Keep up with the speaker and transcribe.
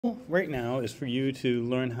Right now is for you to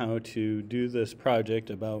learn how to do this project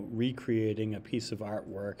about recreating a piece of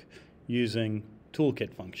artwork using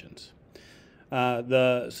toolkit functions.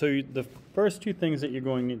 The first two things that you're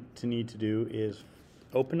going to need to do is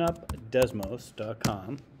open up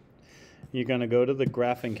Desmos.com. You're going to go to the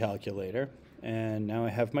graphing calculator, and now I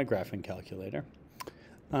have my graphing calculator.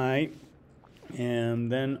 I am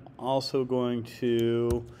then also going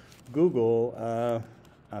to Google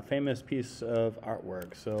a famous piece of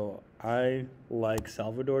artwork. So I like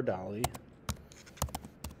Salvador Dali.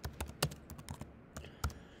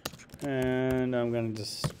 And I'm going to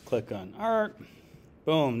just click on art.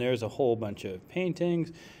 Boom, there's a whole bunch of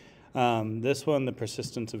paintings. This one, The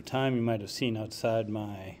Persistence of Time, you might have seen outside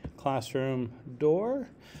my classroom door.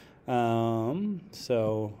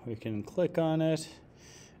 So we can click on it,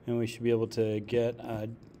 and we should be able to get a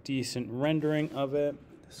decent rendering of it.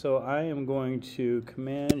 So I am going to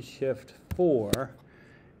Command-Shift-4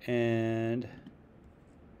 and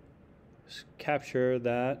capture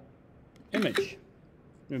that image.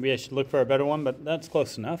 Maybe I should look for a better one, but that's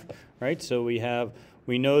close enough, right? So we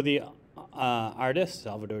know the artist,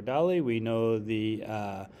 Salvador Dali. We know the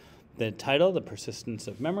title, The Persistence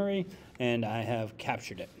of Memory, and I have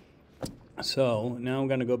captured it. So now I'm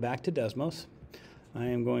going to go back to Desmos. I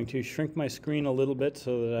am going to shrink my screen a little bit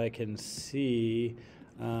so that I can see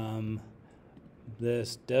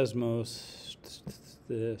this Desmos,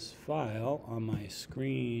 this file on my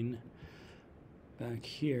screen back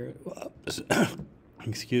here.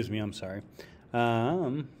 Excuse me, I'm sorry.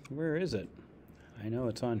 Where is it? I know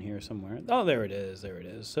it's on here somewhere. Oh, there it is, there it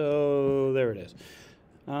is. So there it is.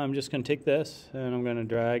 I'm just going to take this and I'm going to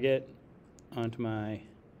drag it onto my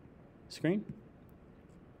screen.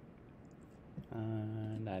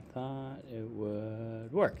 And I thought it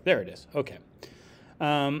would work. There it is. Okay.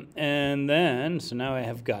 And then, so now I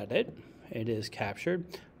have got it. It is captured.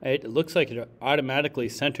 It looks like it automatically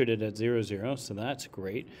centered it at 0, 0, so that's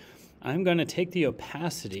great. I'm going to take the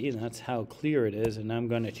opacity, and that's how clear it is, and I'm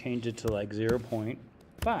going to change it to like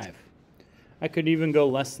 0.5. I could even go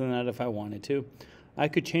less than that if I wanted to. I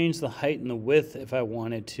could change the height and the width if I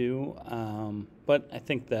wanted to, but I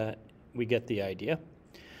think that we get the idea.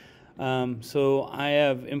 So I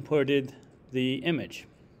have imported the image.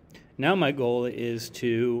 Now my goal is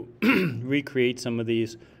to recreate some of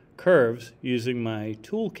these curves using my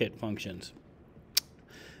toolkit functions.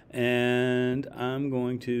 And I'm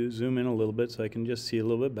going to zoom in a little bit so I can just see a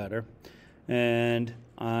little bit better. And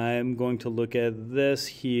I'm going to look at this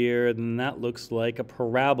here, and that looks like a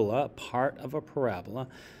parabola, part of a parabola.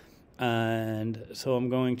 And so I'm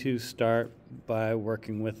going to start by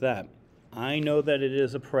working with that. I know that it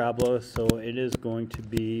is a parabola, so it is going to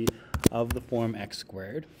be of the form x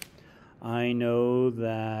squared. I know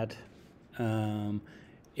that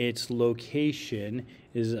its location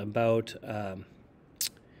is about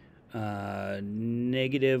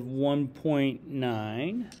negative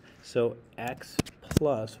 1.9, so x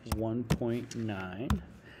plus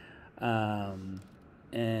 1.9,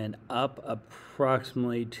 and up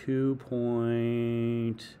approximately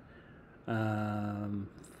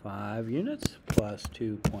 2.5 units plus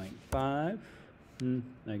 2.5,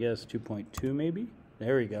 I guess 2.2 maybe.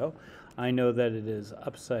 There we go. I know that it is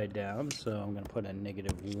upside down, so I'm going to put a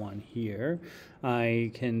negative 1 here.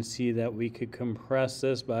 I can see that we could compress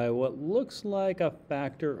this by what looks like a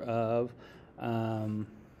factor of 4.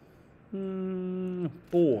 So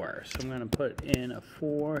I'm going to put in a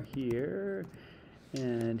 4 here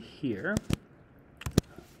and here.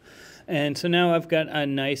 And so now I've got a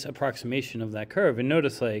nice approximation of that curve. And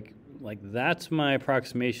notice like that's my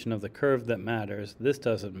approximation of the curve that matters. This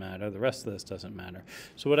doesn't matter. The rest of this doesn't matter.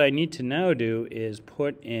 So what I need to now do is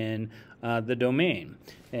put in the domain.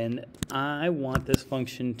 And I want this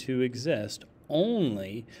function to exist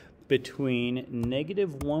only between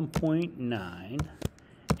negative 1.9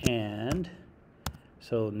 and,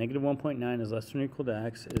 so negative 1.9 is less than or equal to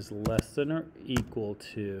x, is less than or equal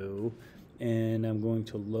to, and I'm going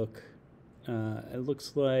to look, it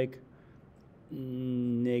looks like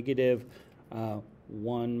negative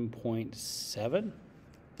 1.7,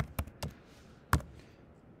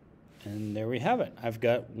 and there we have it. I've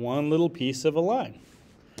got one little piece of a line.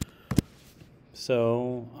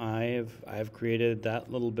 So I've created that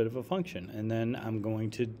little bit of a function, and then I'm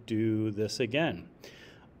going to do this again.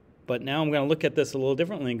 But now I'm going to look at this a little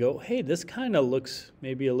differently and go, hey, this kind of looks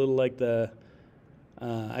maybe a little like the,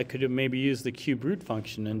 I could have maybe used the cube root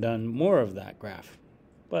function and done more of that graph.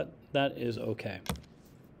 But that is okay.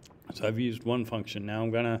 So I've used one function. Now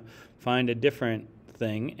I'm going to find a different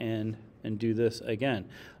thing and do this again.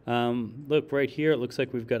 Look right here, it looks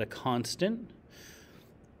like we've got a constant.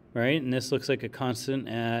 right? And this looks like a constant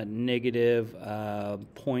at negative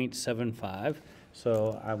 0.75.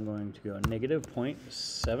 So I'm going to go negative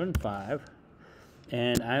 0.75.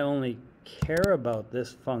 And I only care about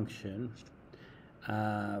this function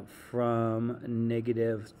from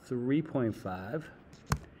negative 3.5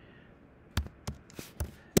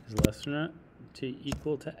 is less than to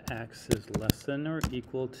equal to x is less than or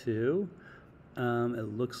equal to,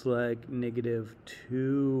 it looks like negative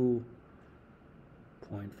 2.5.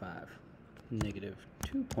 Negative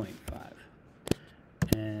 2.5.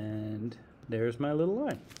 And there's my little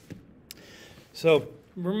line. So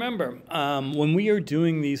remember, when we are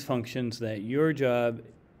doing these functions, that your job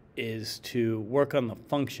is to work on the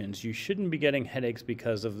functions. You shouldn't be getting headaches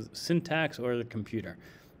because of syntax or the computer.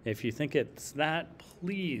 If you think it's that,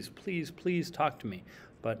 please, please, please talk to me.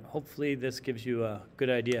 But hopefully this gives you a good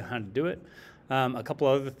idea how to do it. A couple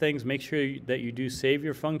other things, make sure that you do save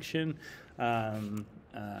your function.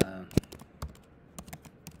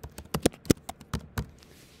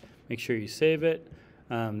 Make sure you save it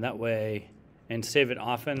that way, and save it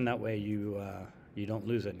often. That way you don't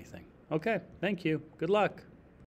lose anything. Okay, thank you. Good luck.